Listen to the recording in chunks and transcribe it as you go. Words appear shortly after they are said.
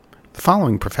The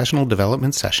following professional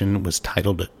development session was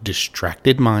titled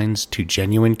Distracted Minds to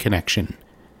Genuine Connection.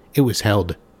 It was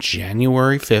held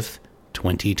January 5th,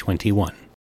 2021.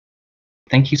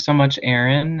 Thank you so much,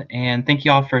 Aaron, and thank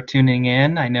you all for tuning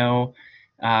in. I know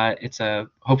it's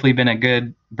hopefully been a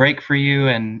good break for you,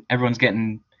 and it's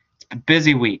a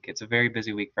busy week. It's a very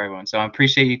busy week for everyone. So I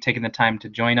appreciate you taking the time to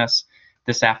join us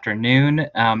this afternoon.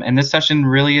 And this session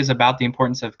really is about the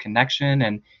importance of connection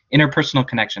and interpersonal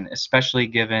connection, especially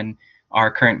given our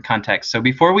current context. So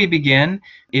before we begin,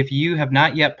 if you have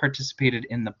not yet participated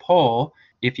in the poll,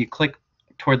 if you click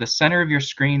toward the center of your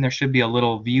screen, there should be a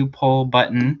little view poll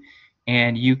button,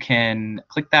 and you can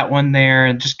click that one there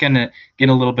and just gonna get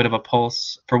a little bit of a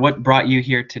pulse for what brought you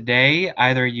here today.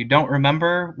 Either you don't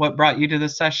remember what brought you to the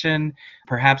session,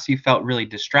 perhaps you felt really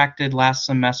distracted last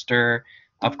semester.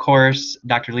 Of course,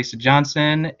 Dr. Lisa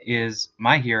Johnson is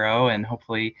my hero, and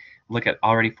hopefully look at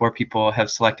already 4 people have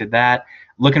selected that.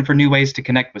 Looking for new ways to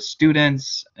connect with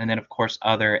students, and then of course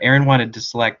Aaron wanted to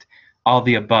select all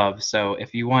the above. So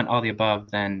if you want all the above,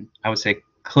 then I would say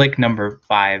click number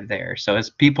 5 there. So as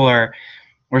people are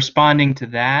responding to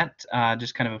that,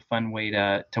 just kind of a fun way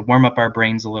to warm up our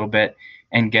brains a little bit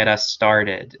and get us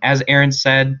started. As Aaron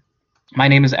said, my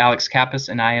name is Alex Kappas,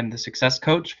 and I am the success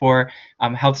coach for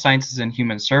Health Sciences and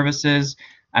Human Services.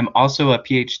 I'm also a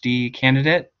PhD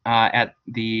candidate at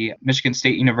the Michigan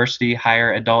State University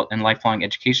Higher Adult and Lifelong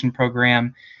Education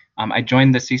Program. I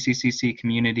joined the CCCC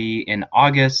community in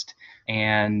August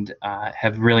and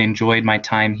have really enjoyed my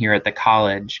time here at the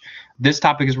college. This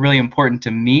topic is really important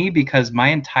to me because my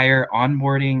entire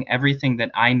onboarding, everything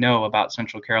that I know about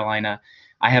Central Carolina,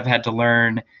 I have had to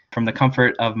learn from the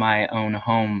comfort of my own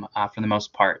home for the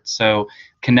most part. So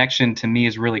connection to me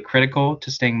is really critical to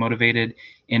staying motivated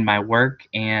in my work,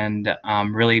 and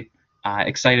I'm really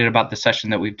excited about the session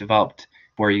that we've developed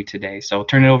for you today. So I'll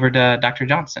turn it over to Dr.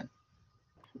 Johnson.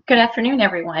 Good afternoon,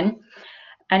 everyone.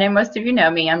 I know most of you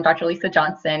know me. I'm Dr. Lisa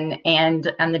Johnson,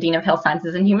 and I'm the Dean of Health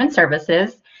Sciences and Human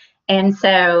Services. And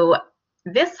so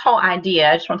this whole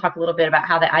idea, I just want to talk a little bit about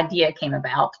how the idea came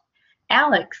about.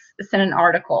 Alex sent an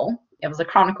article. It was a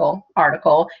Chronicle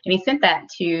article, and he sent that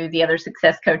to the other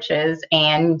success coaches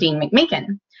and Dean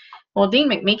McMeekin. Well, Dean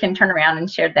McMeekin turned around and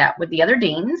shared that with the other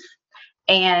deans,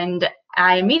 and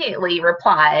I immediately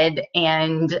replied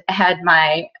and had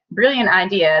my brilliant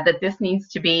idea that this needs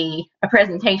to be a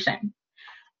presentation.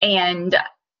 And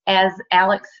as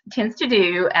Alex tends to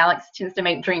do, Alex tends to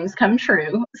make dreams come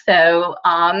true. So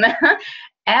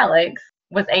Alex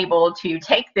was able to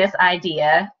take this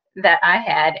idea that I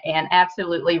had and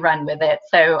absolutely run with it.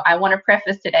 So I want to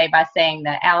preface today by saying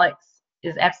that Alex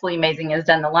is absolutely amazing, has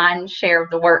done the lion's share of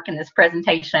the work in this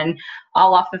presentation,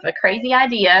 all off of a crazy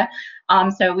idea.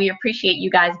 So we appreciate you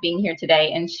guys being here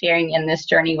today and sharing in this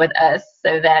journey with us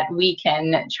so that we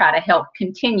can try to help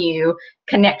continue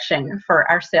connection for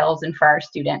ourselves and for our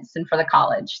students and for the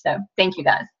college. So thank you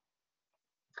guys.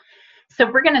 So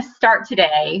we're going to start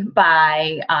today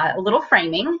by a little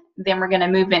framing. Then we're going to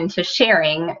move into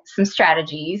sharing some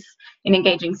strategies in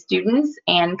engaging students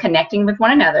and connecting with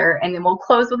one another. And then we'll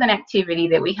close with an activity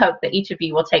that we hope that each of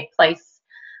you will take place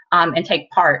and take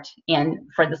part in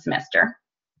for the semester.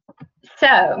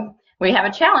 So we have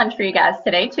a challenge for you guys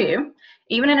today too.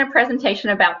 Even in a presentation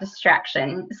about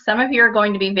distraction, some of you are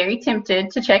going to be very tempted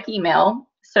to check email,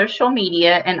 social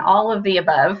media, and all of the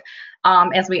above.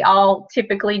 As we all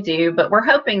typically do, but we're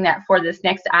hoping that for this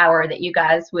next hour that you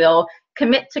guys will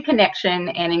commit to connection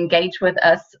and engage with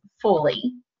us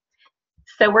fully.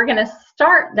 So we're going to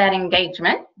start that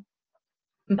engagement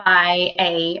by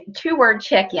a 2-word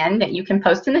check-in that you can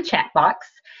post in the chat box.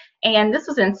 And this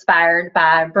was inspired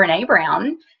by Brene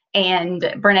Brown. And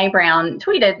Brene Brown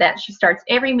tweeted that she starts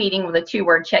every meeting with a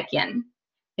 2-word check-in.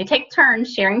 They take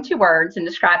turns sharing 2 words and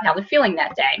describe how they're feeling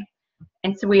that day.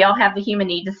 And so we all have the human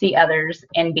need to see others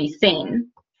and be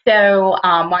seen. So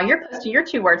while you're posting your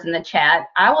 2 words in the chat,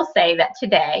 I will say that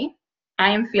today I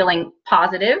am feeling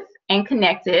positive and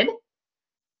connected.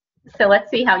 So let's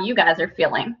see how you guys are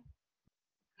feeling.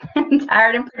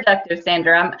 Tired and productive,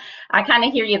 Sandra. I kind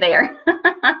of hear you there.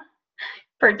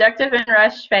 Productive and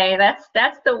rush, Faye.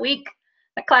 That's the week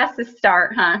the classes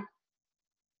start, huh?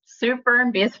 Super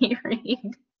and busy read.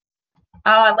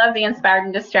 Oh, I love the inspired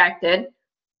and distracted.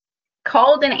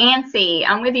 Cold and antsy.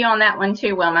 I'm with you on that one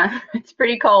too, Wilma. It's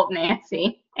pretty cold and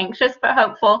antsy. Anxious but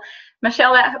hopeful.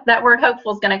 Michelle, that word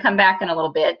hopeful is going to come back in a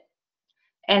little bit.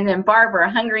 And then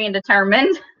Barbara, hungry and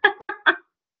determined.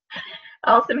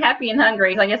 Oh, some happy and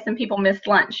hungry. I guess some people missed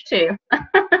lunch too.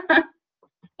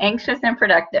 Anxious and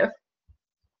productive.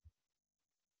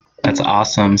 That's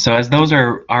awesome. So as those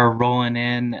are rolling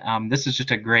in, this is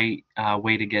just a great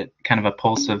way to get kind of a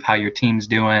pulse of how your team's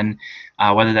doing,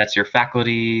 whether that's your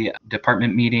faculty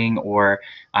department meeting or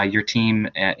your team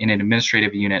in an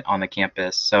administrative unit on the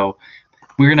campus. So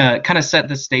we're going to kind of set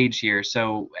the stage here.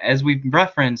 So as we've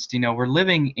referenced, we're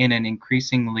living in an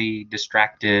increasingly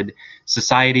distracted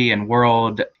society and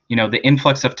world. The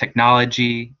influx of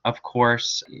technology, of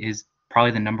course, is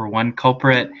probably the number one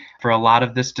culprit for a lot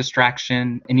of this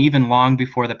distraction. And even long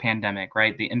before the pandemic,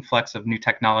 right? The influx of new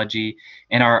technology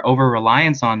and our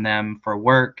over-reliance on them for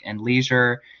work and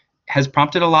leisure has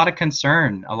prompted a lot of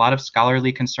concern, a lot of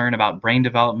scholarly concern about brain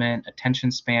development,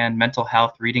 attention span, mental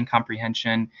health, reading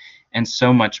comprehension, and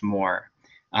so much more.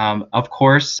 Of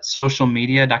course, social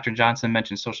media, Dr. Johnson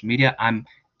mentioned social media. I'm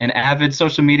an avid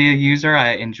social media user.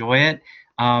 I enjoy it.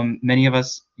 Many of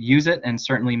us use it, and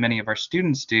certainly many of our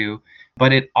students do,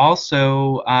 but it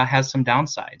also has some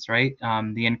downsides, right?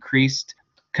 The increased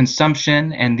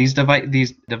consumption, and these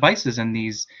devices and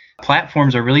these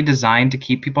platforms are really designed to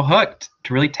keep people hooked,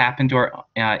 to really tap into our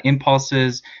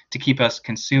impulses, to keep us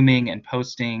consuming and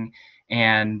posting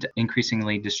and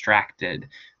increasingly distracted.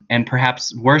 And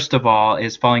perhaps worst of all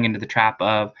is falling into the trap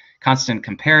of constant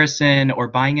comparison or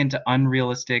buying into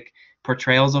unrealistic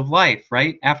portrayals of life,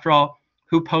 right? After all,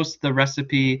 who posts the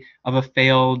recipe of a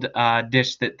failed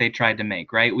dish that they tried to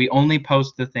make, right? We only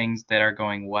post the things that are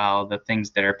going well, the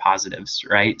things that are positives,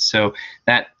 right? So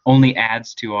that only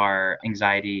adds to our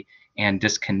anxiety and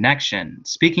disconnection.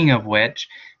 Speaking of which,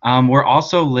 we're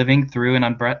also living through an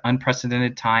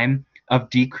unprecedented time of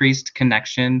decreased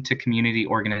connection to community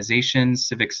organizations,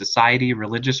 civic society,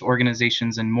 religious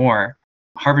organizations, and more.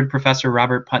 Harvard professor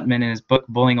Robert Putnam, in his book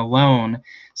Bullying Alone,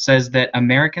 says that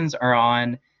Americans are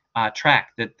on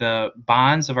track, that the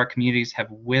bonds of our communities have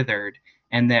withered,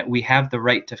 and that we have the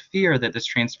right to fear that this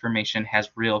transformation has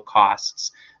real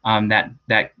costs,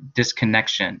 that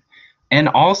disconnection. And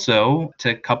also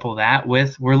to couple that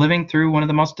with, we're living through one of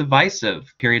the most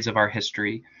divisive periods of our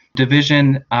history.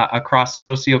 Division across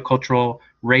sociocultural,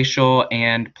 racial,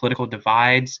 and political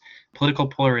divides. Political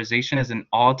polarization is an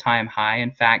all-time high.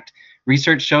 In fact,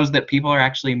 research shows that people are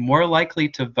actually more likely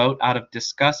to vote out of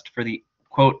disgust for the,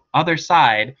 quote, other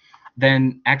side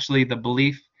than actually the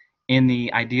belief in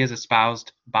the ideas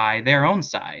espoused by their own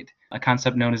side, a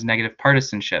concept known as negative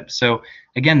partisanship. So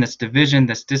again, this division,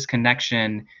 this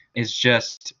disconnection is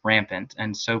just rampant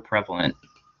and so prevalent.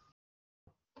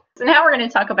 So now we're going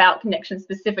to talk about connection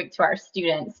specific to our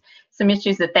students, some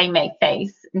issues that they may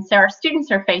face. And so our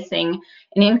students are facing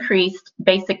an increased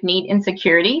basic need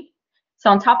insecurity. So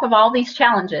on top of all these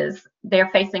challenges, they're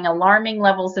facing alarming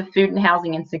levels of food and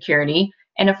housing insecurity.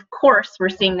 And of course, we're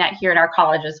seeing that here at our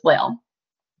college as well.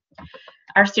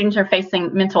 Our students are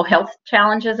facing mental health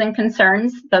challenges and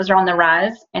concerns. Those are on the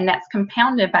rise, and that's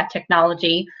compounded by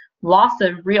technology, loss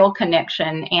of real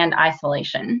connection, and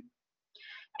isolation.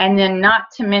 And then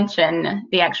not to mention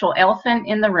the actual elephant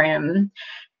in the room.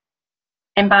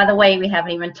 And by the way, we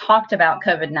haven't even talked about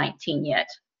COVID-19 yet.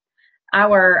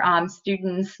 Our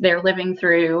students, they're living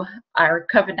through our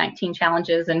COVID-19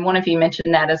 challenges, and one of you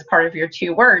mentioned that as part of your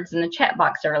 2 words in the chat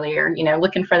box earlier,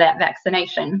 looking for that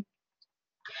vaccination.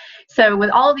 So with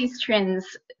all of these trends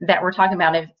that we're talking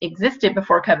about have existed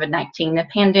before COVID-19, the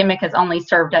pandemic has only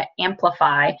served to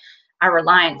amplify our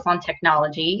reliance on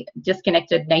technology,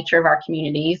 disconnected nature of our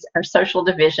communities, our social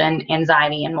division,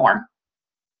 anxiety, and more.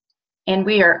 And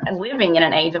we are living in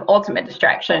an age of ultimate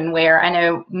distraction where I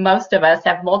know most of us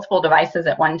have multiple devices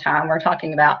at one time. We're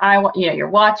talking about your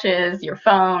watches, your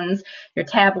phones, your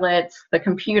tablets, the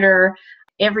computer,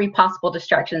 every possible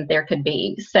distraction there could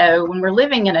be. So when we're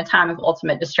living in a time of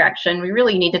ultimate distraction, we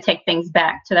really need to take things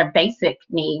back to their basic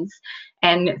needs.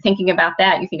 And thinking about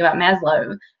that, you think about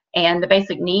Maslow and the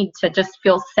basic need to just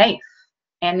feel safe,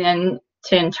 and then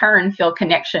to in turn feel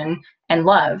connection and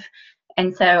love.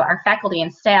 And so our faculty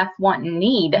and staff want and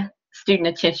need student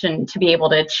attention to be able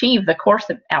to achieve the course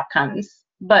of outcomes.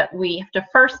 But we have to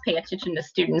first pay attention to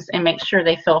students and make sure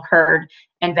they feel heard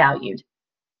and valued.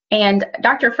 And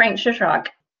Dr. Frank Shushrock,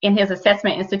 in his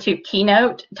Assessment Institute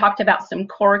keynote, talked about some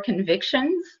core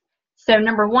convictions. So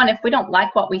number one, if we don't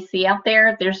like what we see out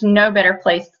there, there's no better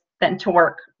place than to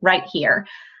work right here.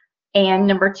 And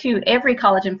number two, every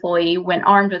college employee, when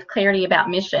armed with clarity about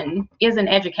mission, is an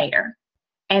educator.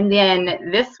 And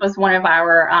then this was one of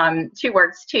our 2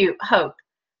 words too, hope.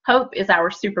 Hope is our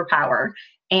superpower.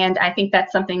 And I think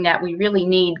that's something that we really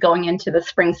need going into the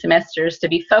spring semesters, to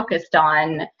be focused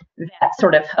on that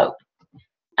sort of hope.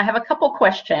 I have a couple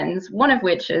questions, one of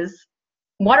which is,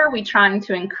 what are we trying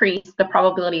to increase the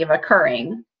probability of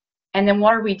occurring? And then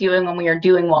what are we doing when we are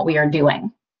doing what we are doing?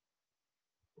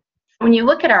 When you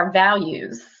look at our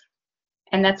values,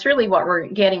 and that's really what we're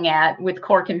getting at with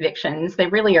core convictions, they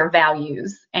really are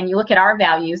values. And you look at our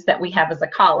values that we have as a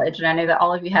college, and I know that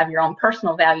all of you have your own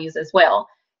personal values as well.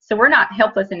 So we're not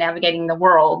helpless in navigating the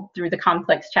world through the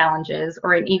complex challenges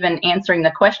or in even answering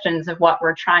the questions of what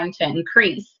we're trying to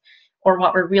increase or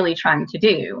what we're really trying to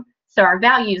do. So our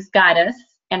values guide us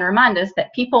and remind us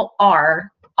that people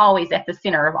are always at the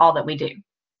center of all that we do.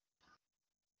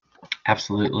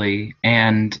 Absolutely.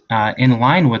 And in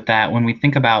line with that, when we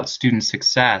think about student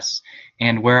success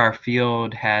and where our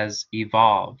field has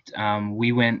evolved,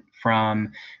 we went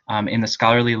from, in the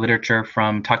scholarly literature,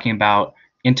 from talking about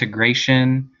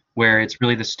integration, where it's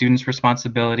really the student's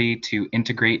responsibility to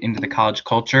integrate into the college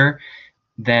culture.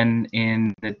 Then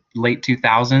in the late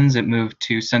 2000s, it moved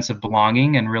to sense of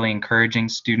belonging and really encouraging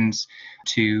students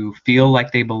to feel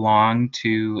like they belong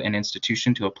to an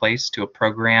institution, to a place, to a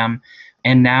program.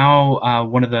 And now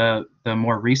one of the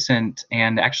more recent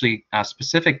and actually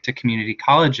specific to community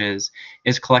colleges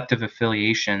is collective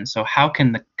affiliation. So how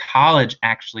can the college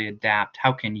actually adapt?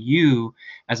 How can you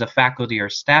as a faculty or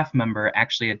staff member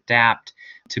actually adapt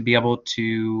to be able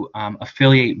to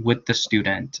affiliate with the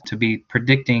student, to be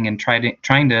predicting and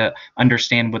trying to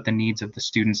understand what the needs of the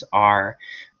students are?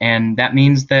 And that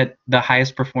means that the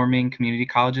highest performing community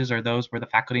colleges are those where the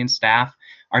faculty and staff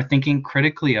are thinking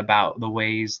critically about the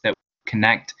ways that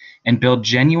connect and build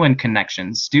genuine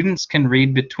connections. Students can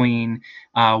read between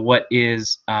what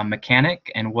is mechanic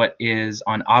and what is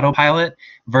on autopilot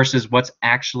versus what's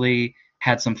actually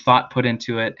had some thought put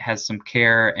into it, has some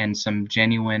care and some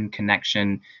genuine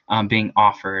connection being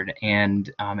offered.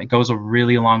 And it goes a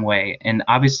really long way. And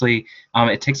obviously,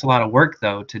 it takes a lot of work,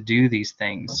 though, to do these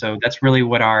things. So that's really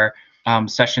what our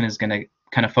session is going to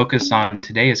kind of focus on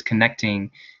today, is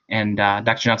connecting. And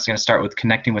Dr. Johnson's going to start with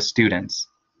connecting with students.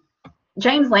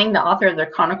 James Lang, the author of the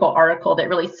Chronicle article that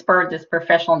really spurred this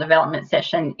professional development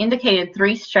session, indicated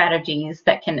 3 strategies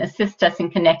that can assist us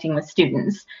in connecting with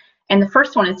students. And the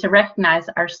first one is to recognize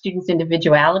our students'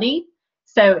 individuality.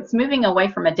 So it's moving away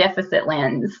from a deficit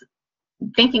lens,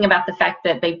 thinking about the fact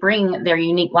that they bring their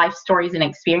unique life stories and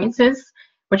experiences,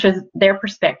 which is their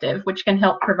perspective, which can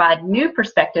help provide new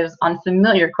perspectives on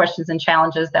familiar questions and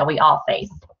challenges that we all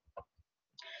face.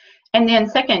 And then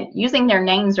second, using their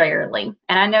names regularly.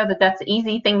 And I know that that's an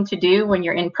easy thing to do when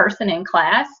you're in person in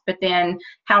class, but then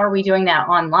how are we doing that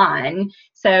online?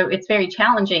 So it's very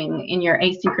challenging in your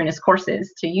asynchronous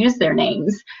courses to use their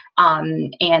names.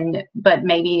 But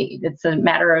maybe it's a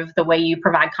matter of the way you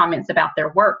provide comments about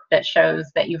their work that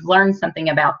shows that you've learned something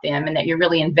about them and that you're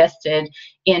really invested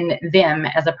in them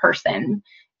as a person.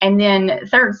 And then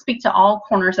third, speak to all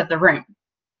corners of the room.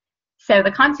 So the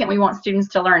content we want students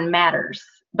to learn matters.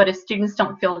 But if students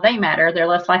don't feel they matter, they're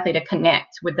less likely to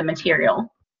connect with the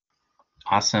material.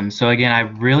 Awesome. So again, I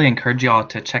really encourage you all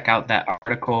to check out that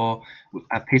article.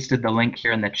 I pasted the link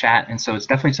here in the chat, and so it's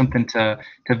definitely something to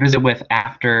visit with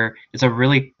after. It's a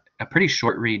pretty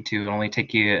short read too. It'll only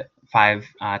take you 5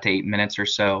 to 8 minutes or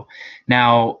so.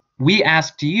 Now, we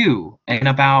asked you, and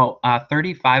about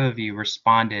 35 of you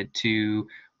responded to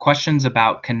questions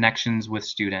about connections with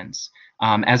students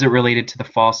as it related to the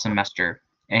fall semester.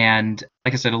 And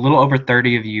like I said, a little over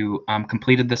 30 of you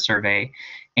completed the survey,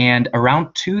 and around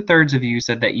 2/3 of you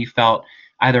said that you felt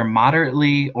either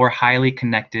moderately or highly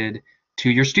connected to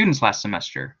your students last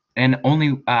semester. And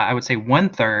only, I would say,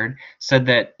 1/3 said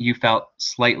that you felt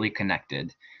slightly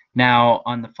connected. Now,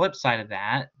 on the flip side of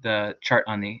that, the chart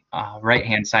on the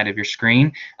right-hand side of your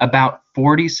screen, about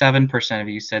 47% of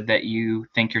you said that you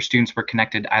think your students were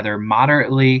connected either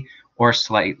moderately or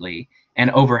slightly. And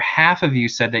over half of you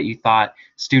said that you thought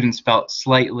students felt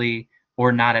slightly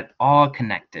or not at all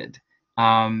connected.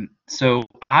 So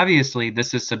obviously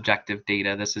this is subjective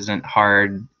data. This isn't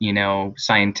hard,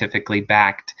 scientifically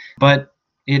backed, but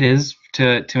it is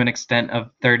to an extent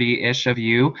of 30-ish of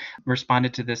you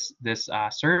responded to this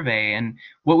survey. And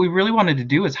what we really wanted to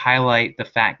do is highlight the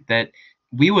fact that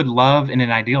we would love, in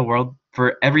an ideal world,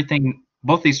 for everything,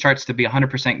 both these charts to be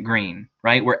 100% green,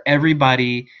 right? Where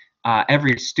everybody,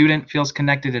 every student feels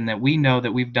connected, and that we know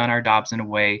that we've done our jobs in a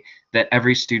way that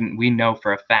every student, we know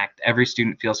for a fact, every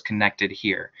student feels connected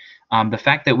here. The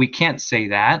fact that we can't say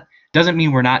that doesn't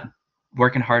mean we're not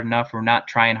working hard enough, we're not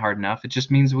trying hard enough. It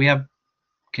just means we have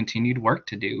continued work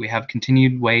to do. We have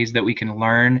continued ways that we can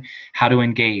learn how to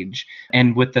engage.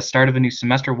 And with the start of a new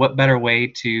semester, what better way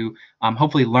to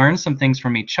hopefully learn some things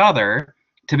from each other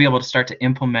to be able to start to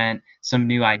implement some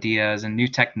new ideas and new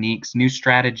techniques, new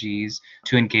strategies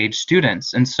to engage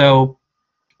students. And so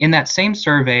In that same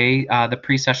survey, the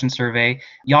pre-session survey,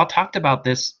 y'all talked about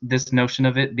this notion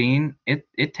of it being,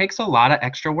 it takes a lot of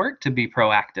extra work to be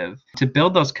proactive, to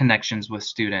build those connections with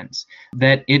students,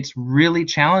 that it's really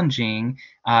challenging,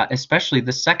 especially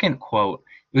the second quote.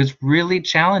 It was really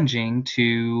challenging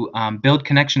to build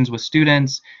connections with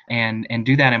students and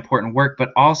do that important work,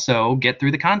 but also get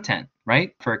through the content,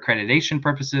 right? For accreditation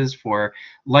purposes, for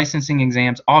licensing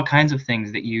exams, all kinds of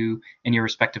things that you and your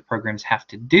respective programs have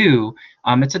to do.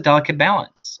 It's a delicate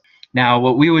balance. Now,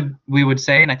 what we would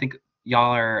say, and I think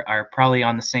y'all are probably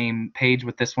on the same page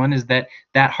with this one, is that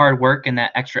hard work and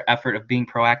that extra effort of being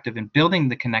proactive and building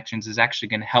the connections is actually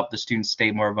going to help the students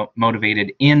stay more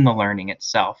motivated in the learning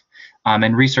itself.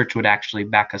 And research would actually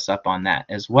back us up on that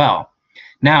as well.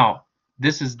 Now,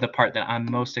 this is the part that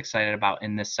I'm most excited about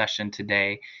in this session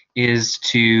today, is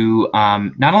to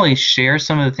not only share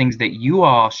some of the things that you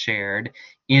all shared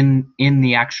in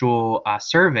the actual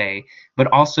survey, but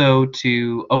also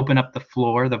to open up the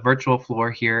floor, the virtual floor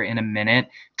here in a minute,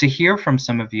 to hear from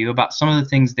some of you about some of the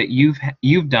things that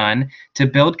you've done to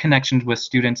build connections with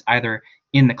students, either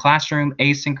in the classroom,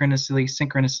 asynchronously,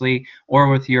 synchronously, or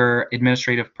with your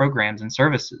administrative programs and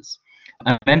services.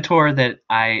 A mentor that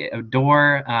I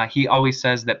adore, he always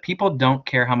says that people don't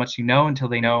care how much you know until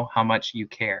they know how much you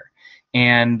care.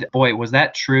 And boy, was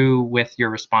that true with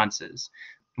your responses.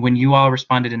 When you all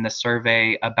responded in the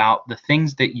survey about the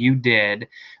things that you did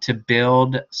to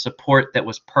build support that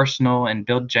was personal and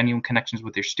build genuine connections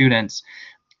with your students,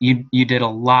 you did a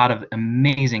lot of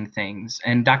amazing things.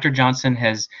 And Dr. Johnson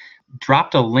has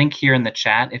dropped a link here in the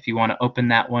chat if you want to open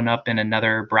that one up in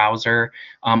another browser,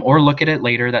 or look at it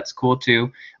later. That's cool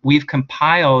too. We've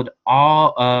compiled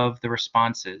all of the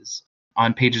responses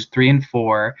on pages 3 and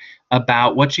 4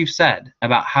 about what you've said,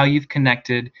 about how you've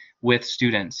connected with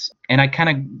students. And I kind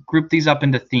of group these up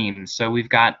into themes. So we've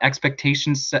got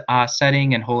expectation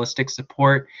setting and holistic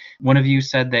support. One of you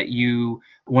said that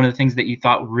one of the things that you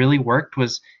thought really worked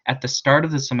was at the start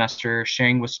of the semester,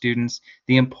 sharing with students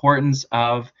the importance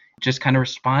of just kind of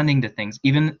responding to things,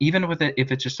 even with it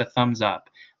if it's just a thumbs up,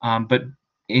 but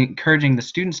encouraging the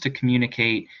students to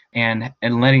communicate and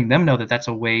letting them know that that's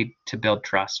a way to build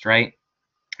trust, right?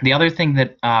 The other thing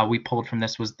that we pulled from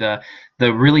this was the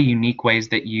really unique ways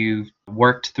that you've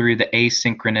worked through the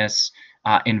asynchronous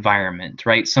environment,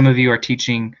 right? Some of you are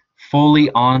teaching fully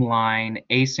online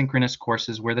asynchronous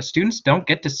courses where the students don't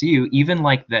get to see you even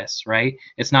like this, right?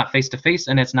 It's not face-to-face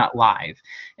and it's not live.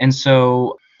 And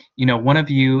so, one of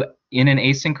you in an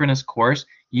asynchronous course,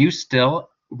 you still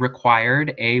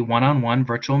required a one-on-one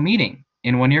virtual meeting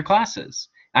in one of your classes.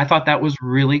 I thought that was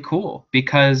really cool,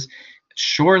 because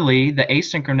surely the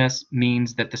asynchronous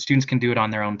means that the students can do it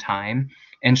on their own time,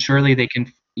 and surely they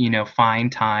can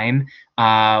find time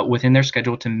within their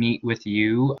schedule to meet with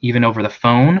you even over the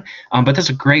phone, but that's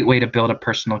a great way to build a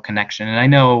personal connection. And I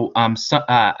know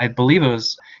I believe it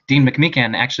was Dean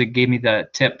McMeekan actually gave me the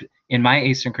tip in my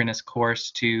asynchronous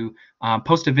course to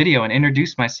post a video and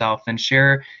introduce myself and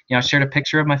shared a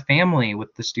picture of my family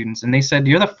with the students, and they said,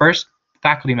 "You're the first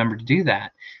faculty member to do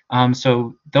that."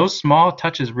 So those small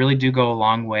touches really do go a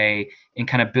long way in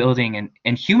kind of building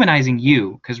and humanizing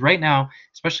you, because right now,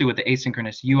 especially with the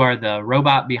asynchronous, you are the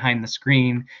robot behind the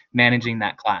screen managing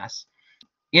that class.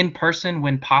 In person,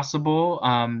 when possible,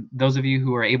 those of you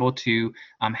who are able to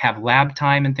have lab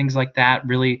time and things like that,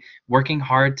 really working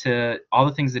hard to all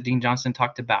the things that Dean Johnson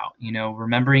talked about,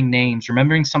 remembering names,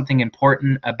 remembering something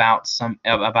important about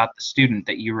the student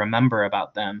that you remember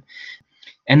about them.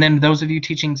 And then those of you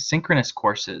teaching synchronous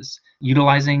courses,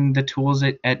 utilizing the tools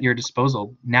at your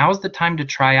disposal. Now's the time to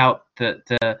try out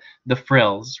the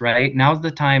frills, right? Now's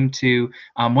the time to,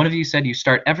 one of you said you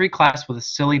start every class with a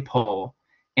silly poll,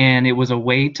 and it was a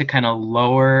way to kind of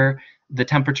lower the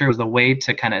temperature, it was a way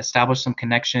to kind of establish some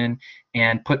connection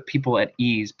and put people at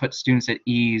ease, put students at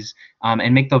ease,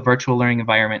 and make the virtual learning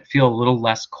environment feel a little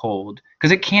less cold.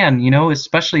 Because it can,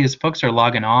 especially as folks are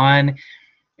logging on,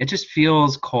 it just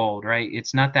feels cold, right?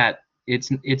 It's not that, it's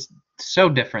so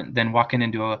different than walking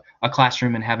into a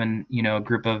classroom and having, a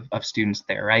group of students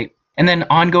there, right? And then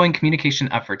ongoing communication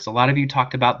efforts. A lot of you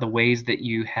talked about the ways that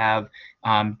you have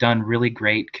done really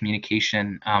great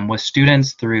communication with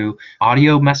students through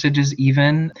audio messages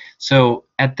even. So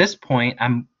at this point,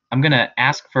 I'm going to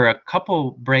ask for a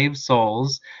couple brave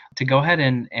souls to go ahead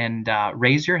and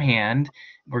raise your hand.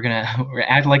 We're going to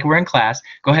act like we're in class.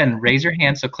 Go ahead and raise your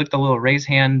hand. So click the little raise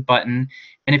hand button.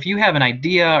 And if you have an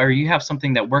idea or you have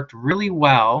something that worked really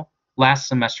well last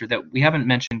semester that we haven't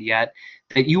mentioned yet,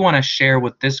 that you want to share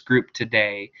with this group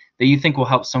today, that you think will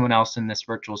help someone else in this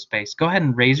virtual space, go ahead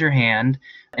and raise your hand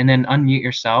and then unmute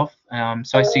yourself.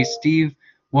 So I see Steve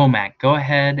Womack. Go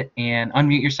ahead and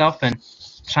unmute yourself and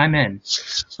chime in.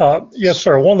 Yes,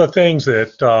 sir. One of the things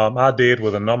that I did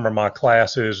with a number of my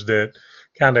classes that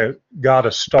kind of got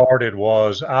us started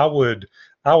was I would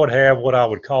have what I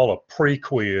would call a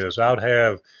pre-quiz. I would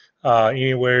have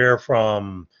anywhere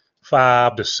from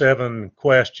 5 to 7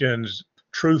 questions,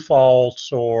 true,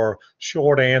 false, or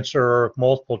short answer,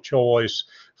 multiple choice,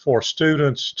 for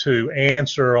students to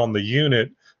answer on the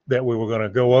unit that we were going to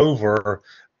go over,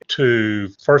 to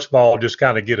first of all just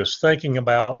kind of get us thinking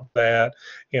about that,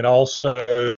 and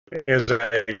also as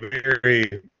a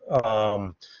very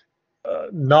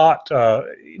not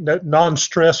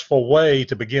non-stressful way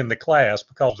to begin the class,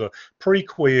 because the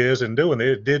pre-quiz and doing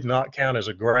it did not count as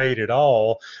a grade at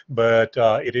all, but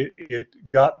it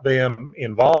got them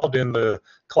involved in the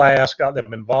class, got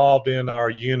them involved in our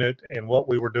unit and what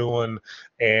we were doing,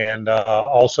 and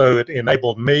also it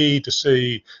enabled me to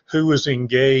see who was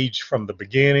engaged from the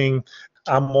beginning.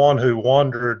 I'm one who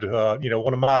wondered,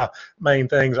 one of my main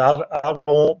things I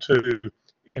want to,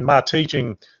 in my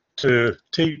teaching, to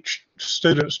teach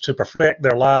students to perfect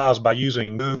their lives by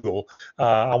using Google.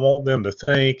 I want them to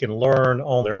think and learn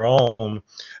on their own.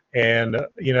 And,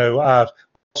 I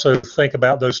also think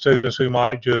about those students who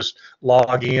might just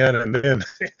log in and then,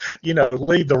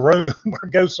 leave the room or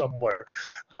go somewhere.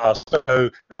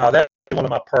 So that's one of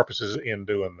my purposes in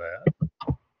doing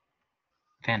that.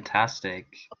 Fantastic.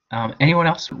 Anyone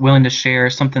else willing to share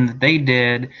something that they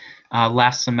did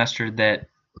last semester that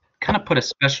kind of put a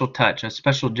special touch, a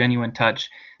special genuine touch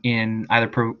in either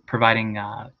providing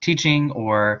teaching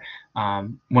or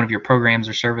one of your programs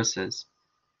or services?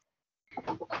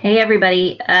 Hey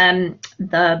everybody,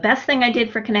 the best thing I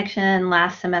did for Connection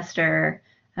last semester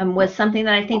was something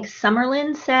that I think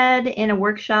Summerlin said in a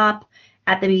workshop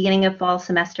at the beginning of fall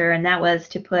semester, and that was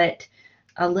to put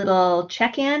a little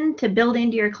check-in to build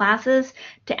into your classes,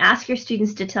 to ask your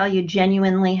students to tell you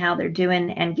genuinely how they're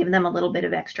doing and give them a little bit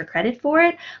of extra credit for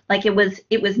it. Like it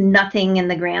was nothing in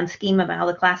the grand scheme of how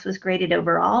the class was graded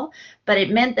overall, but it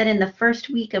meant that in the first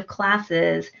week of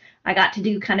classes, I got to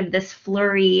do kind of this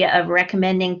flurry of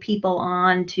recommending people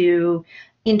on to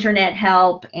internet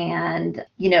help and,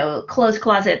 clothes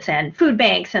closets and food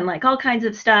banks and like all kinds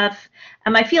of stuff.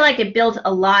 I feel like it built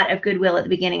a lot of goodwill at the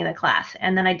beginning of the class.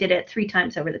 And then I did it 3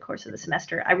 times over the course of the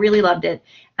semester. I really loved it.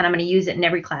 And I'm going to use it in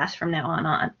every class from now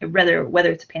on,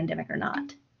 whether it's a pandemic or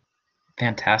not.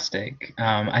 Fantastic.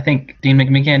 I think Dean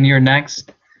McMeekan, you're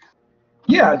next.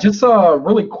 Yeah, just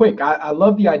really quick. I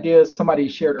love the idea somebody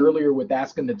shared earlier with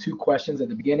asking the 2 questions at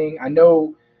the beginning. I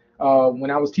know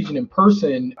when I was teaching in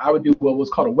person, I would do what was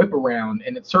called a whip around,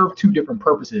 and it served 2 different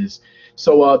purposes.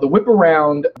 So the whip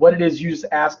around, what it is, you just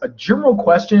ask a general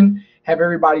question, have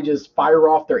everybody just fire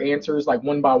off their answers like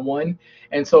one by one.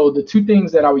 And so the 2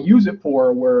 things that I would use it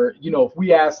for were, if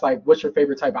we asked like, what's your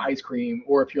favorite type of ice cream?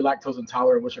 Or if you're lactose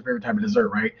intolerant, what's your favorite type of dessert,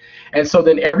 right? And so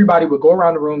then everybody would go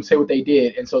around the room, say what they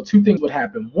did. And so 2 things would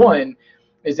happen. One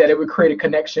is that it would create a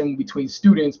connection between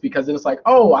students, because then it's like,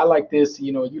 oh, I like this,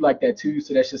 you like that too.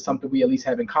 So that's just something we at least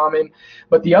have in common.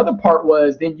 But the other part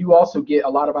was then you also get a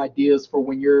lot of ideas for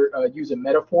when you're using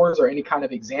metaphors or any kind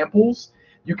of examples.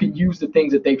 You can use the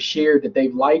things that they've shared that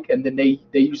they've liked, and then they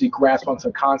usually grasp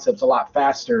onto concepts a lot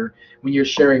faster when you're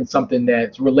sharing something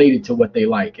that's related to what they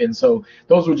like. And so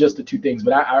those were just the 2 things.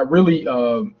 But I really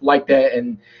like that.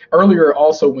 And earlier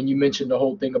also when you mentioned the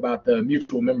whole thing about the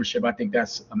mutual membership, I think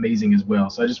that's amazing as well.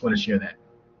 So I just want to share that.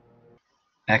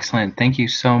 Excellent. Thank you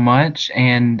so much.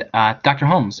 And Dr.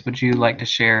 Holmes, would you like to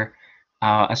share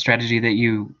a strategy that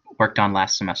you worked on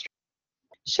last semester?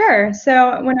 Sure.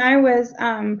 So when I was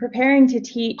preparing to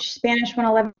teach Spanish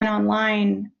 111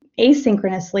 online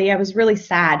asynchronously, I was really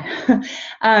sad.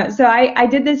 So I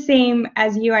did the same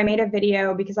as you. I made a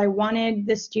video because I wanted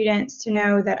the students to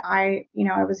know that I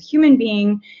was a human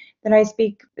being, that I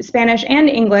speak Spanish and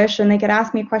English, and they could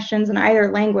ask me questions in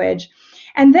either language.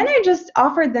 And then I just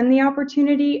offered them the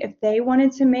opportunity, if they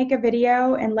wanted to make a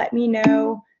video and let me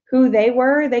know who they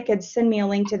were, they could send me a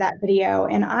link to that video.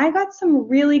 And I got some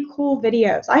really cool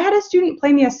videos. I had a student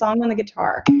play me a song on the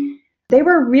guitar. They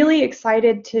were really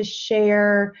excited to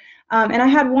share. And I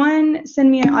had one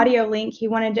send me an audio link. He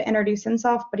wanted to introduce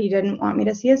himself, but he didn't want me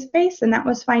to see his face, and that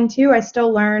was fine too. I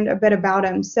still learned a bit about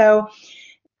him. So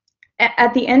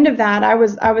at the end of that, I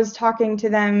was talking to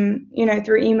them,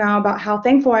 through email about how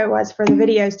thankful I was for the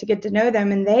videos to get to know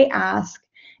them, and they asked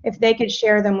if they could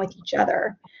share them with each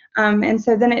other. And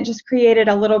so then it just created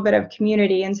a little bit of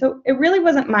community. And so it really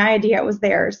wasn't my idea, it was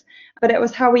theirs, but it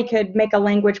was how we could make a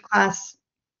language class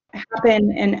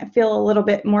happen and feel a little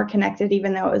bit more connected,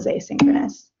 even though it was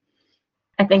asynchronous.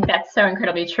 I think that's so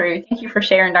incredibly true. Thank you for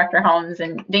sharing, Dr. Holmes.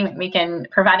 And Dean McMeekin,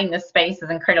 providing this space is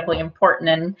incredibly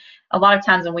important. And a lot of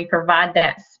times when we provide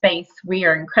that space, we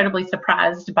are incredibly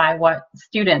surprised by what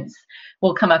students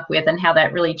will come up with and how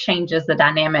that really changes the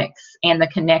dynamics and the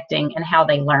connecting and how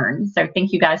they learn. So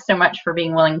thank you guys so much for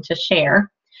being willing to share.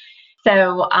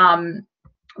 So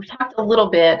we've talked a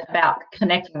little bit about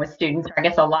connecting with students, or I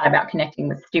guess a lot about connecting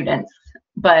with students.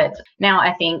 But now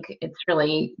I think it's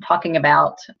really talking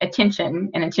about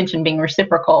attention, and attention being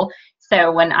reciprocal.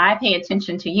 So when I pay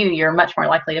attention to you, you're much more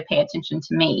likely to pay attention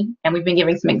to me. And we've been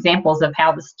giving some examples of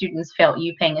how the students felt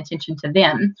you paying attention to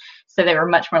them. So they were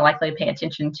much more likely to pay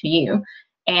attention to you.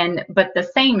 But the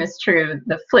same is true,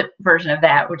 the flip version of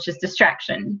that, which is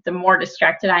distraction. The more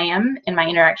distracted I am in my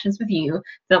interactions with you,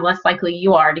 the less likely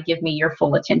you are to give me your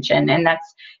full attention. And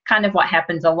that's kind of what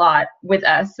happens a lot with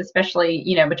us, especially,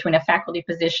 between a faculty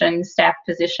position, staff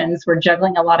positions, we're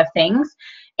juggling a lot of things.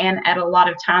 And at a lot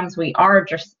of times we are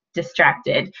just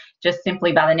distracted just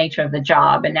simply by the nature of the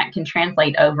job. And that can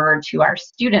translate over to our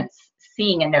students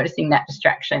seeing and noticing that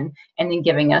distraction and then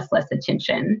giving us less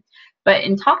attention. But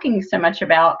in talking so much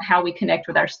about how we connect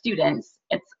with our students,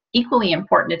 it's equally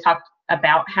important to talk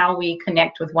about how we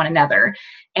connect with one another.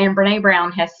 And Brene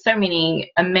Brown has so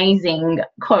many amazing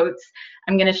quotes.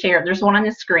 I'm going to share, there's one on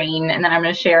the screen, and then I'm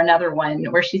going to share another one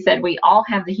where she said, "We all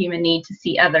have the human need to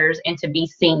see others and to be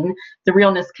seen. The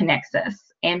realness connects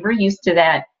us." And we're used to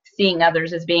that, seeing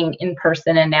others as being in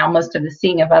person, and now most of the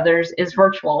seeing of others is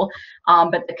virtual.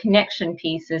 But the connection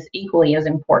piece is equally as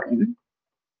important.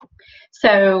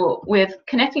 So with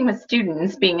connecting with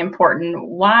students being important,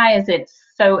 why is it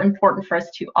so important for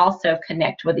us to also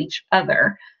connect with each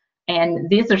other? And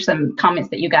these are some comments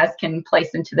that you guys can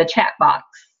place into the chat box.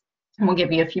 And we'll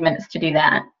give you a few minutes to do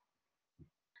that.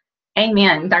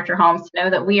 Amen, Dr. Holmes, to know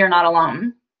that we are not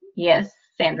alone. Yes,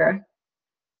 Sandra.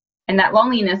 And that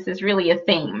loneliness is really a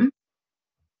theme.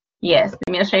 Yes, the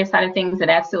administrative side of things, it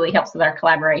absolutely helps with our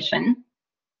collaboration.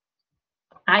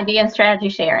 Idea and strategy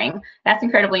sharing. That's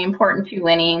incredibly important too,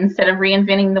 Lenny. Instead of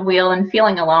reinventing the wheel and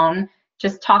feeling alone,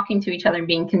 just talking to each other and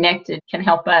being connected can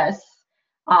help us.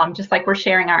 Just like we're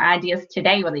sharing our ideas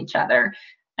today with each other.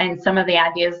 And some of the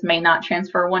ideas may not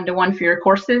transfer one-to-one for your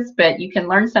courses, but you can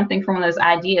learn something from those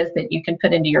ideas that you can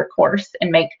put into your course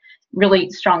and make really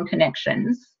strong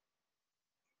connections.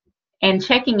 And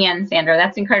checking in, Sandra,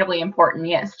 that's incredibly important.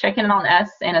 Yes, check in on us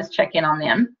and us check in on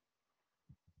them.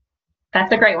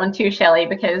 That's a great one too, Shelley,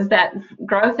 because that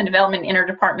growth and development in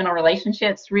interdepartmental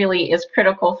relationships really is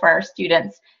critical for our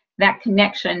students. That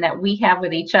connection that we have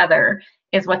with each other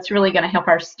is what's really going to help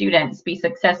our students be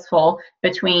successful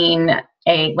between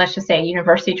let's just say, a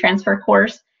university transfer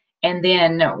course, and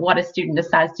then what a student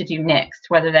decides to do next,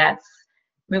 whether that's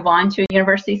move on to a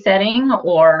university setting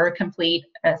or complete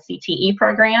a CTE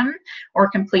program or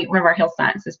complete one of our health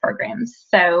sciences programs.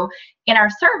 So in our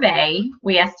survey,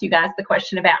 we asked you guys the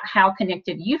question about how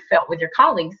connected you felt with your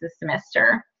colleagues this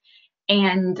semester.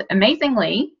 And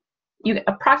amazingly,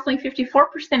 approximately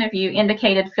 54% of you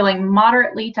indicated feeling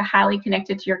moderately to highly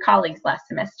connected to your colleagues last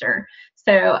semester.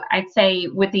 So I'd say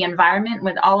with the environment,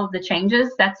 with all of the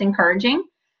changes, that's encouraging.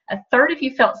 A third of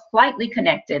you felt slightly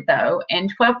connected, though,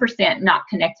 and 12% not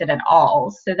connected at all.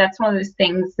 So that's one of those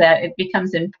things that it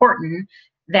becomes important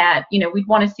that, we'd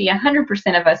want to see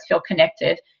 100% of us feel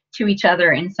connected to each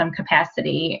other in some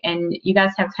capacity. And you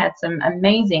guys have had some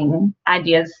amazing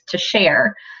ideas to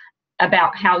share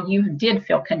about how you did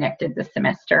feel connected this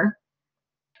semester.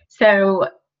 So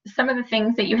some of the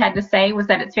things that you had to say was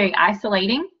that it's very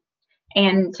isolating.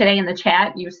 And today in the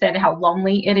chat, you said how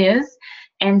lonely it is.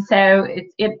 And so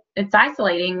it's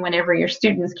isolating whenever your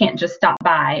students can't just stop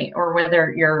by, or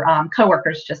whether your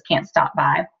coworkers just can't stop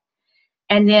by.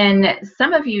 And then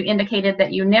some of you indicated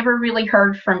that you never really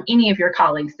heard from any of your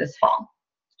colleagues this fall,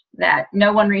 that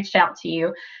no one reached out to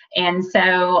you. And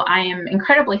so I am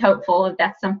incredibly hopeful that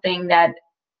that's something that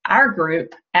our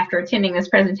group, after attending this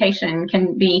presentation,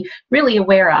 can be really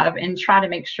aware of and try to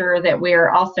make sure that we're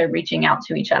also reaching out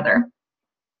to each other.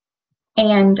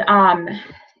 And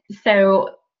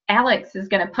so Alex is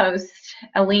going to post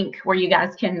a link where you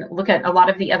guys can look at a lot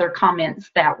of the other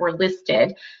comments that were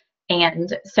listed.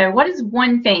 And so what is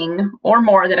one thing or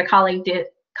more that a colleague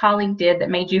did that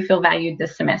made you feel valued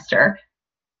this semester?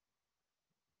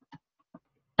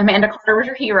 Amanda Carter was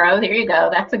your hero. There you go.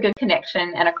 That's a good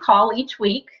connection. And a call each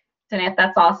week. Danette,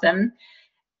 that's awesome.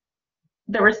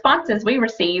 The responses we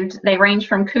received, they range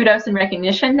from kudos and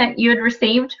recognition that you had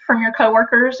received from your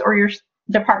coworkers or your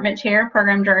department chair,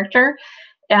 program director,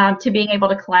 to being able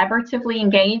to collaboratively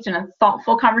engage in a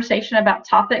thoughtful conversation about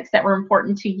topics that were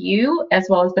important to you as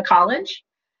well as the college.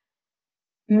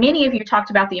 Many of you talked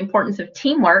about the importance of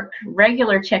teamwork,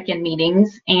 regular check-in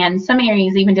meetings, and some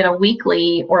areas even did a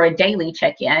weekly or a daily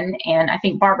check-in. And I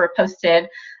think Barbara posted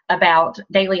about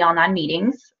daily online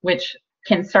meetings, which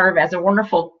can serve as a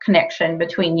wonderful connection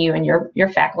between you and your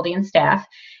faculty and staff.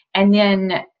 And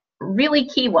then really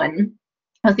key one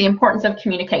was the importance of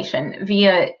communication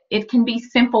via, it can be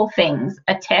simple things,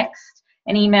 a text,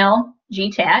 an email,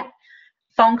 GChat,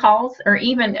 phone calls, or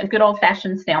even a good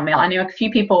old-fashioned snail mail. I know a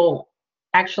few people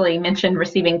actually mentioned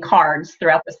receiving cards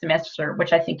throughout the semester,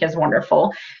 which I think is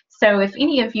wonderful. So if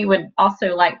any of you would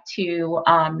also like to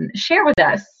share with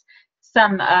us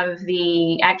some of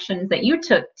the actions that you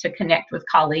took to connect with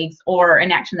colleagues, or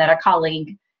an action that a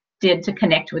colleague did to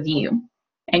connect with you.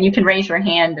 And you can raise your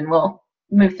hand and we'll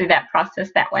move through that process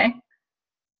that way.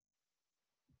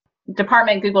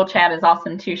 Department Google Chat is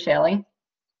awesome too, Shelley.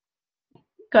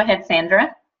 Go ahead,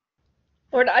 Sandra.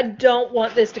 Lord, I don't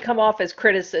want this to come off as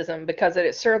criticism, because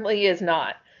it certainly is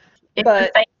not. It's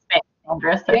but the same space,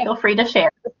 Sandra, so feel free to share.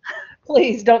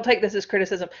 Please don't take this as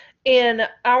criticism. In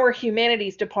our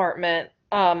humanities department,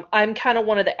 I'm kind of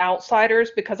one of the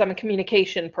outsiders because I'm a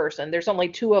communication person. There's only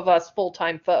 2 of us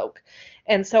full-time folk.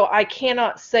 And so I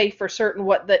cannot say for certain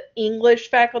what the English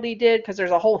faculty did, because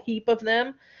there's a whole heap of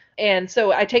them. And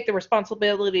so I take the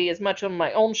responsibility as much on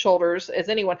my own shoulders as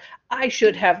anyone. I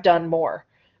should have done more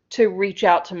to reach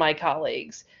out to my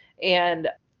colleagues. And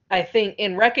I think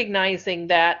in recognizing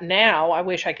that now, I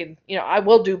wish I could, I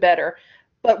will do better.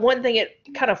 But one thing it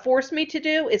kind of forced me to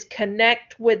do is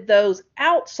connect with those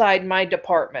outside my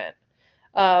department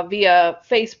via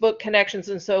Facebook connections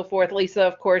and so forth. Lisa,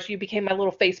 of course, you became my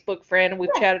little Facebook friend, and we've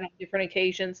chatted on different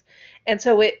occasions. And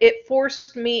so it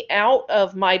forced me out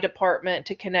of my department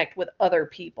to connect with other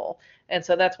people. And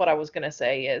so that's what I was going to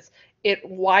say, is it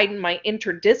widened my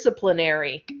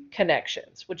interdisciplinary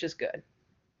connections, which is good.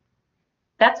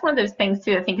 That's one of those things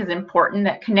too I think is important,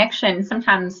 that connection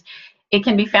sometimes it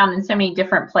can be found in so many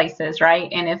different places, right?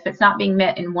 And if it's not being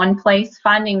met in one place,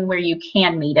 finding where you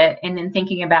can meet it, and then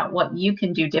thinking about what you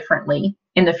can do differently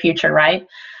in the future, right?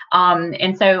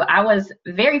 And so I was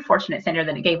very fortunate, Sandra,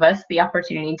 that it gave us the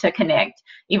opportunity to connect,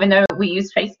 even though we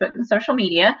use Facebook and social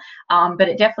media, but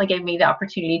it definitely gave me the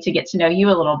opportunity to get to know you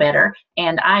a little better,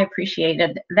 and I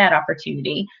appreciated that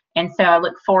opportunity. And so I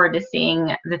look forward to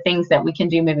seeing the things that we can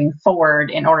do moving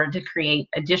forward in order to create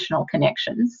additional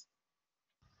connections.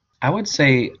 I would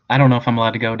say, I don't know if I'm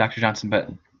allowed to go, Dr. Johnson, but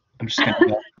I'm just going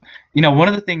to go. One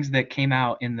of the things that came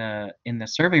out in the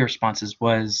survey responses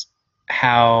was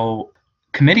how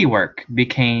committee work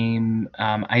became,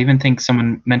 I even think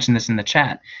someone mentioned this in the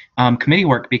chat, committee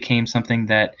work became something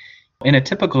that in a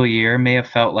typical year may have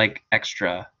felt like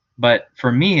extra. But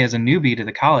for me as a newbie to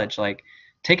the college, like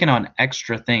taking on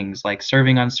extra things like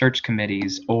serving on search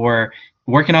committees or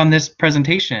working on this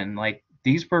presentation, like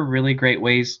these were really great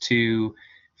ways to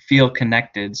feel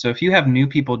connected. So if you have new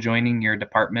people joining your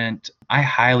department, I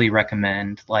highly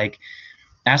recommend, like,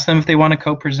 ask them if they want to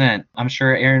co-present. I'm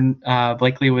sure Aaron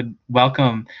Blakely would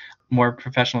welcome more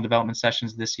professional development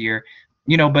sessions this year.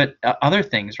 But other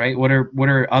things, right? What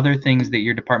are other things that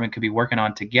your department could be working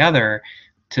on together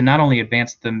to not only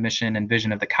advance the mission and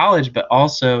vision of the college, but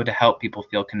also to help people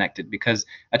feel connected? Because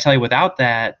I tell you, without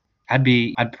that,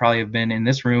 I'd probably have been in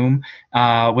this room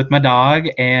with my dog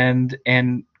and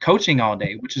coaching all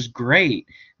day, which is great.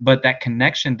 But that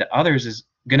connection to others is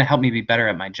going to help me be better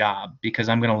at my job, because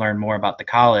I'm going to learn more about the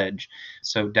college.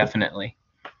 So definitely.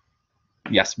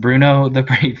 Yes, Bruno the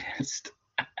bravest.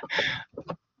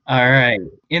 All right.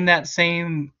 In that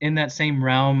same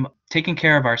realm, taking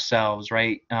care of ourselves,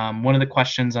 right? One of the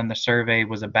questions on the survey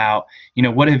was about,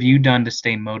 what have you done to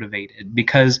stay motivated?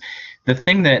 Because the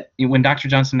thing that when Dr.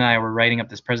 Johnson and I were writing up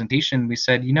this presentation, we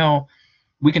said,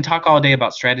 we can talk all day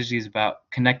about strategies about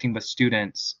connecting with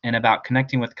students and about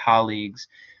connecting with colleagues,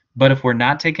 but if we're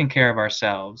not taking care of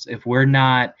ourselves, if we're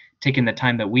not taking the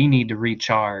time that we need to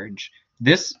recharge,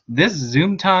 this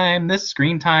Zoom time, this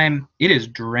screen time, it is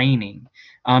draining.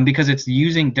 Because it's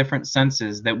using different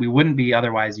senses that we wouldn't be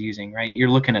otherwise using, right? You're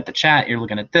looking at the chat, you're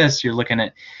looking at this, you're looking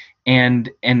at, and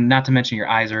not to mention your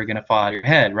eyes are going to fall out of your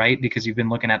head, right? Because you've been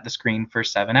looking at the screen for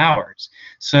 7 hours.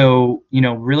 So,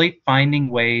 really finding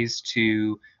ways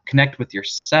to connect with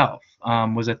yourself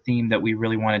was a theme that we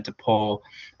really wanted to pull.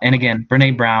 And again,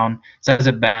 Brene Brown says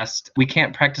it best: we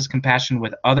can't practice compassion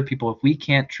with other people if we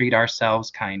can't treat ourselves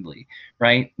kindly,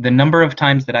 right? The number of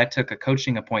times that I took a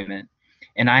coaching appointment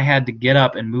and I had to get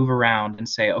up and move around and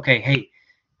say, okay, hey,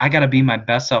 I got to be my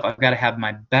best self. I've got to have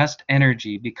my best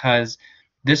energy, because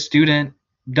this student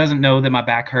doesn't know that my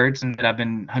back hurts and that I've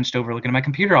been hunched over looking at my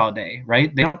computer all day,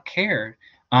 right? They don't care.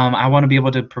 I want to be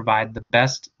able to provide the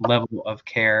best level of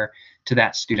care to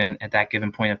that student at that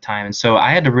given point of time. And so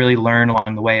I had to really learn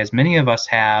along the way, as many of us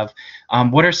have,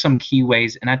 what are some key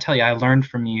ways. And I tell you, I learned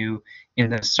from you in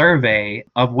the survey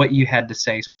of what you had to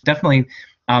say. So definitely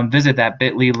visit that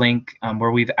bit.ly link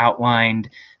where we've outlined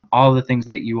all the things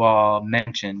that you all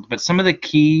mentioned. But some of the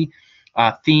key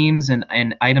themes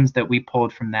and items that we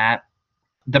pulled from that,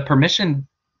 the permission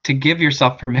to give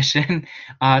yourself permission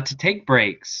to take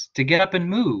breaks, to get up and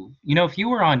move. You know, if you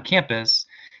were on campus,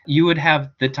 you would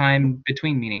have the time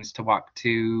between meetings to walk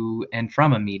to and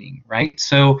from a meeting, right?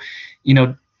 So, you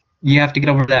know, you have to get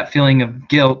over that feeling of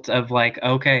guilt of like,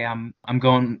 okay, I'm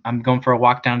going for a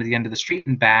walk down to the end of the street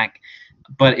and back.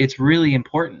 But it's really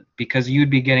important because you'd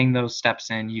be getting those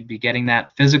steps in, you'd be getting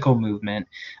that physical movement.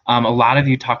 A lot of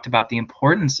you talked about the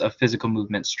importance of physical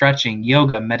movement, stretching,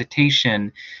 yoga,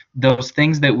 meditation, those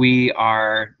things that we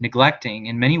are neglecting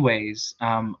in many ways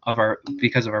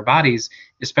because of our bodies,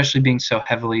 especially being so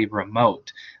heavily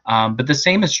remote. But the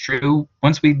same is true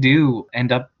once we do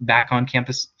end up back on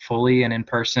campus fully and in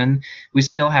person. We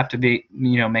still have to be,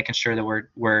 making sure that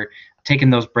we're taking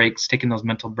those breaks, taking those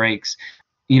mental breaks.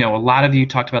 A lot of you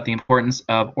talked about the importance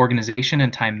of organization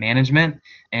and time management,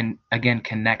 and again,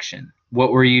 connection.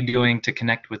 What were you doing to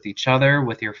connect with each other,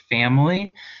 with your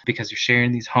family, because you're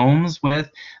sharing these homes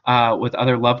with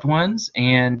other loved ones,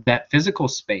 and that physical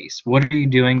space? What are you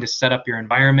doing to set up your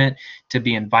environment to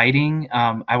be inviting?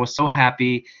 I was so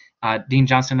happy. Dean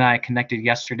Johnson and I connected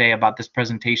yesterday about this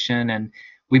presentation, and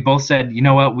we both said, you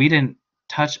know what, we didn't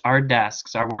touch our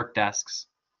desks, our work desks,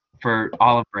 for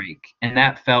all of break, and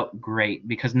that felt great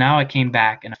because now I came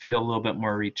back and I feel a little bit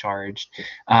more recharged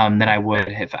than I would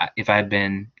if I had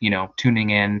been tuning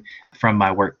in from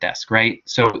my work desk, right?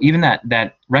 So even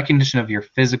that recognition of your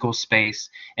physical space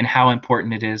and how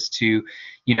important it is to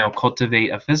cultivate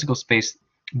a physical space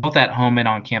both at home and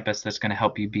on campus that's going to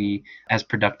help you be as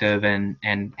productive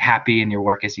and happy in your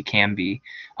work as you can be.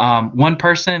 One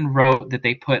person wrote that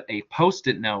they put a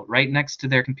Post-it note right next to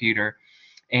their computer,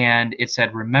 and it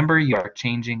said, remember, you are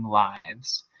changing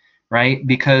lives, right?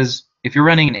 Because if you're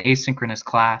running an asynchronous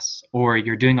class or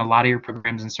you're doing a lot of your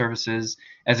programs and services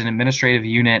as an administrative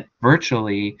unit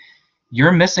virtually,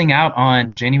 you're missing out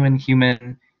on genuine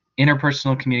human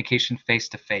interpersonal communication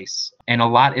face-to-face. And a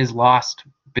lot is lost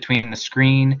between the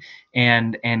screen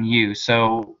and you.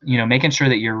 So, making sure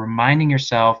that you're reminding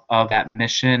yourself of that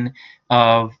mission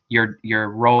of your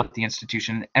role at the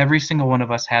institution. Every single one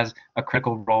of us has a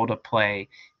critical role to play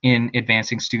in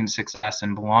advancing student success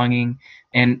and belonging.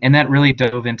 And that really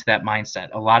dove into that mindset.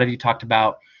 A lot of you talked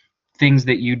about things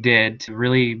that you did to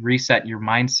really reset your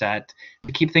mindset,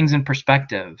 to keep things in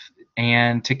perspective,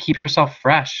 and to keep yourself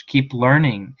fresh, keep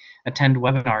learning, attend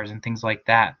webinars and things like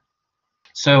that.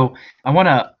 So I want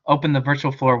to open the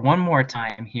virtual floor one more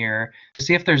time here to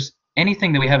see if there's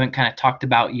anything that we haven't kind of talked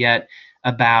about yet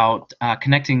about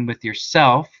connecting with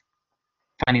yourself,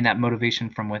 finding that motivation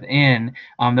from within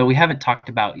that we haven't talked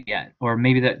about yet, or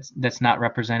maybe that's not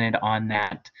represented on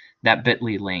that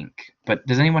bit.ly link. But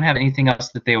does anyone have anything else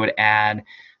that they would add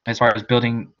as far as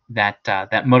building that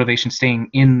motivation, staying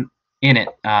in it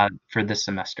for this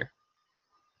semester?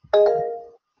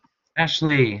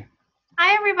 Ashley.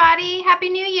 Hi, everybody. Happy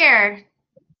New Year.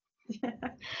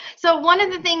 So one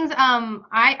of the things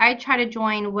I tried to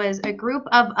join was a group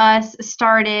of us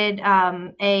started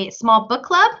a small book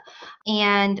club,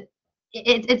 and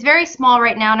it's very small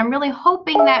right now, and I'm really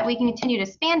hoping that we can continue to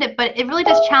expand it, but it really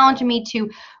does challenge me to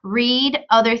read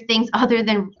other things other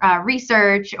than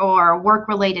research or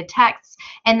work-related texts,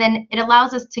 and then it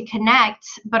allows us to connect,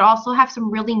 but also have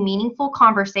some really meaningful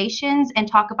conversations and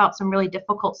talk about some really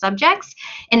difficult subjects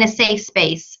in a safe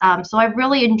space. So I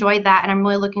really enjoyed that, and I'm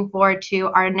really looking forward to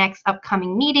our next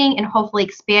upcoming meeting and hopefully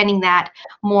expanding that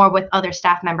more with other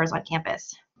staff members on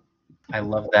campus. I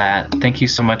love that. Thank you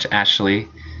so much, Ashley.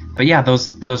 But yeah,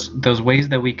 those ways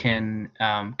that we can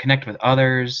connect with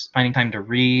others, finding time to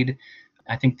read,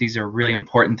 I think these are really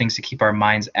important things to keep our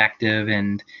minds active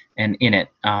and in it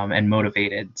and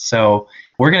motivated. So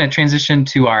we're going to transition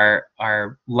to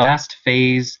our last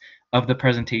phase of the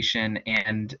presentation,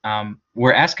 and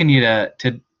we're asking you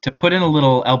to put in a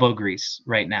little elbow grease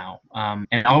right now.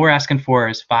 And all we're asking for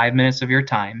is 5 minutes of your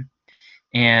time.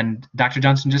 And Dr.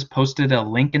 Johnson just posted a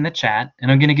link in the chat, and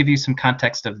I'm going to give you some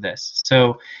context of this.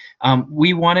 So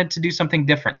we wanted to do something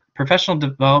different. Professional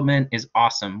development is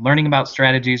awesome. Learning about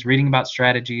strategies, reading about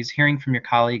strategies, hearing from your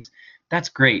colleagues, that's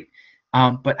great.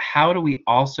 But how do we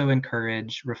also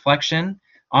encourage reflection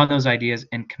on those ideas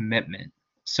and commitment?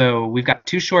 So we've got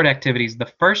 2 short activities.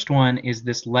 The first one is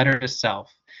this letter to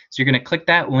self. So you're going to click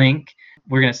that link.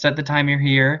 We're going to set the timer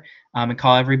here. and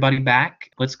call everybody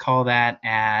back. Let's call that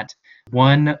at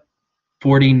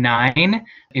 1:49.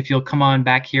 If you'll come on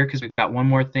back here, because we've got one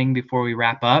more thing before we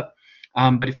wrap up.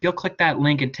 But if you'll click that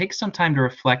link and take some time to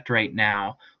reflect right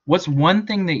now, what's one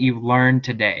thing that you've learned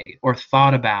today or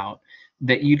thought about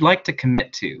that you'd like to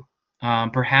commit to?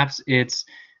 Perhaps it's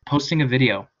posting a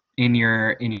video in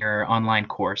your online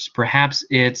course. Perhaps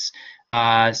it's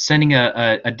sending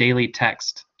a daily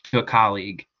text to a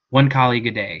colleague, one colleague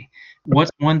a day.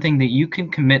 What's one thing that you can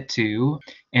commit to?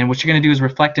 And what you're going to do is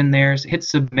reflect in there, hit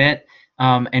submit,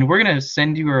 and we're going to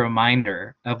send you a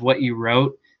reminder of what you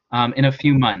wrote in a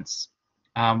few months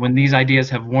when these ideas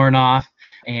have worn off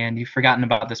and you've forgotten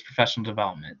about this professional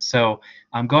development. So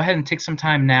go ahead and take some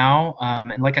time now.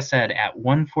 And like I said, at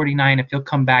 1:49, if you'll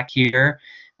come back here,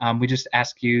 we just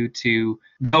ask you to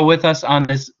go with us on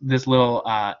this little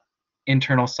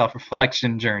internal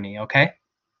self-reflection journey, okay?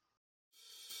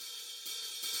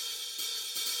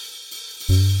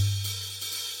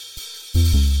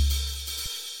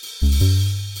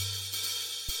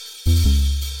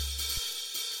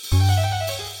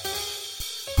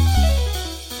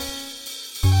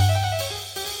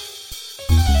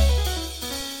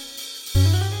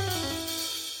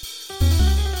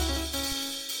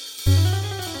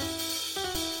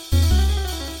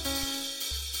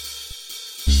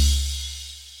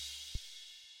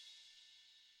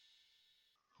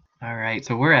 All right,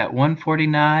 so we're at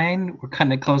 1:49. We're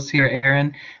cutting it close here,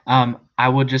 Aaron. I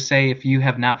will just say if you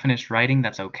have not finished writing,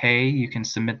 that's okay. You can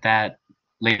submit that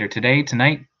later today,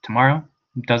 tonight, tomorrow.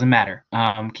 It doesn't matter.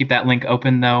 Keep that link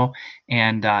open, though,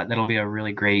 and that'll be a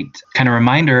really great kind of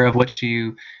reminder of what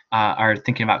you are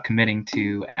thinking about committing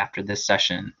to after this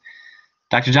session.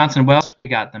 Dr. Johnson, what else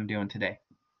we got them doing today?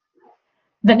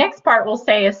 The next part we'll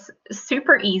say is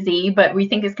super easy, but we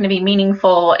think it's going to be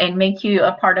meaningful and make you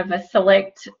a part of a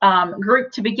select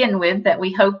group to begin with that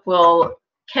we hope will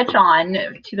catch on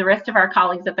to the rest of our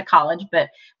colleagues at the college. But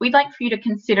we'd like for you to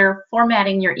consider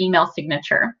formatting your email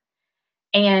signature.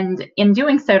 And in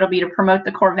doing so, it'll be to promote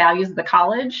the core values of the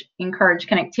college, encourage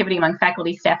connectivity among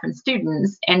faculty, staff, and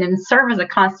students, and then serve as a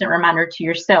constant reminder to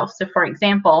yourself. So for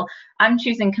example, I'm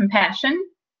choosing compassion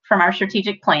from our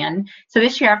strategic plan. So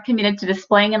this year I've committed to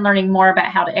displaying and learning more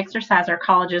about how to exercise our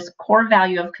college's core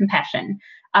value of compassion.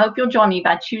 I hope you'll join me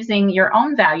by choosing your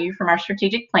own value from our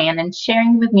strategic plan and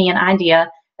sharing with me an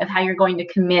idea of how you're going to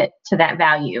commit to that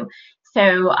value.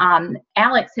 So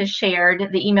Alex has shared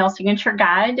the email signature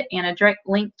guide and a direct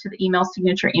link to the email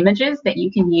signature images that you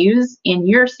can use in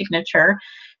your signature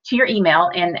to your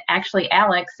email. And actually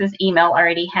Alex's email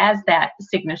already has that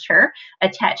signature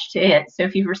attached to it. So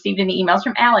if you've received any emails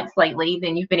from Alex lately,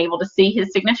 then you've been able to see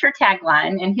his signature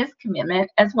tagline and his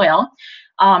commitment as well.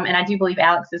 And I do believe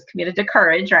Alex is committed to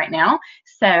courage right now.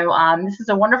 So this is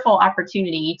a wonderful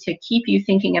opportunity to keep you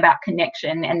thinking about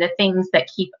connection and the things that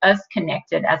keep us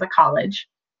connected as a college.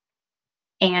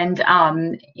 And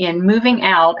in moving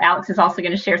out, Alex is also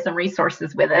going to share some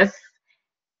resources with us.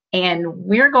 And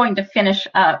we're going to finish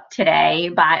up today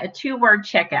by a 2-word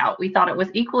checkout. We thought it was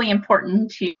equally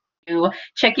important to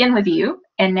check in with you.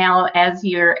 And now as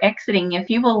you're exiting, if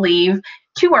you will leave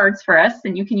 2 words for us,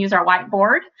 and you can use our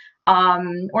whiteboard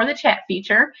or the chat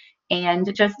feature,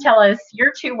 and just tell us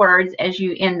your 2 words as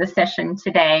you end the session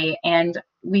today. And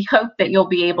we hope that you'll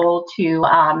be able to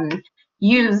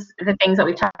use the things that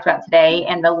we've talked about today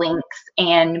and the links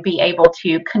and be able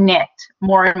to connect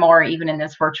more and more even in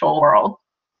this virtual world.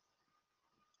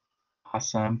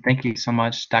 Awesome. Thank you so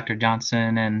much, Dr.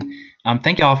 Johnson. And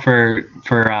thank you all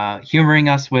for humoring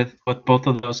us with both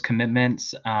of those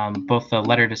commitments, both the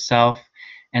letter to self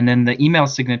and then the email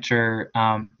signature.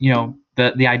 You know,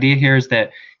 the idea here is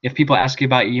that if people ask you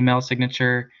about your email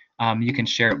signature, you can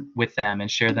share it with them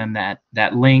and share them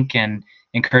that link and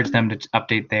encourage them to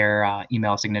update their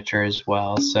email signature as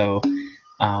well. So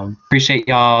appreciate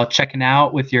y'all checking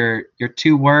out with your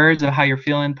 2 words of how you're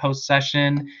feeling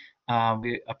post-session.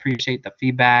 We appreciate the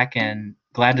feedback and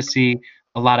glad to see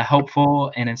a lot of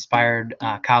hopeful and inspired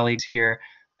colleagues here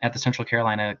at the Central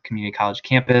Carolina Community College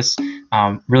campus.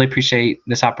 Really appreciate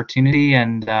this opportunity,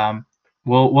 and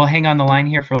we'll hang on the line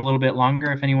here for a little bit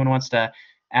longer if anyone wants to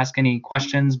ask any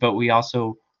questions, but we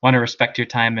also want to respect your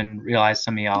time and realize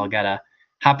some of y'all got to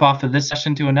hop off of this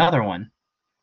session to another one.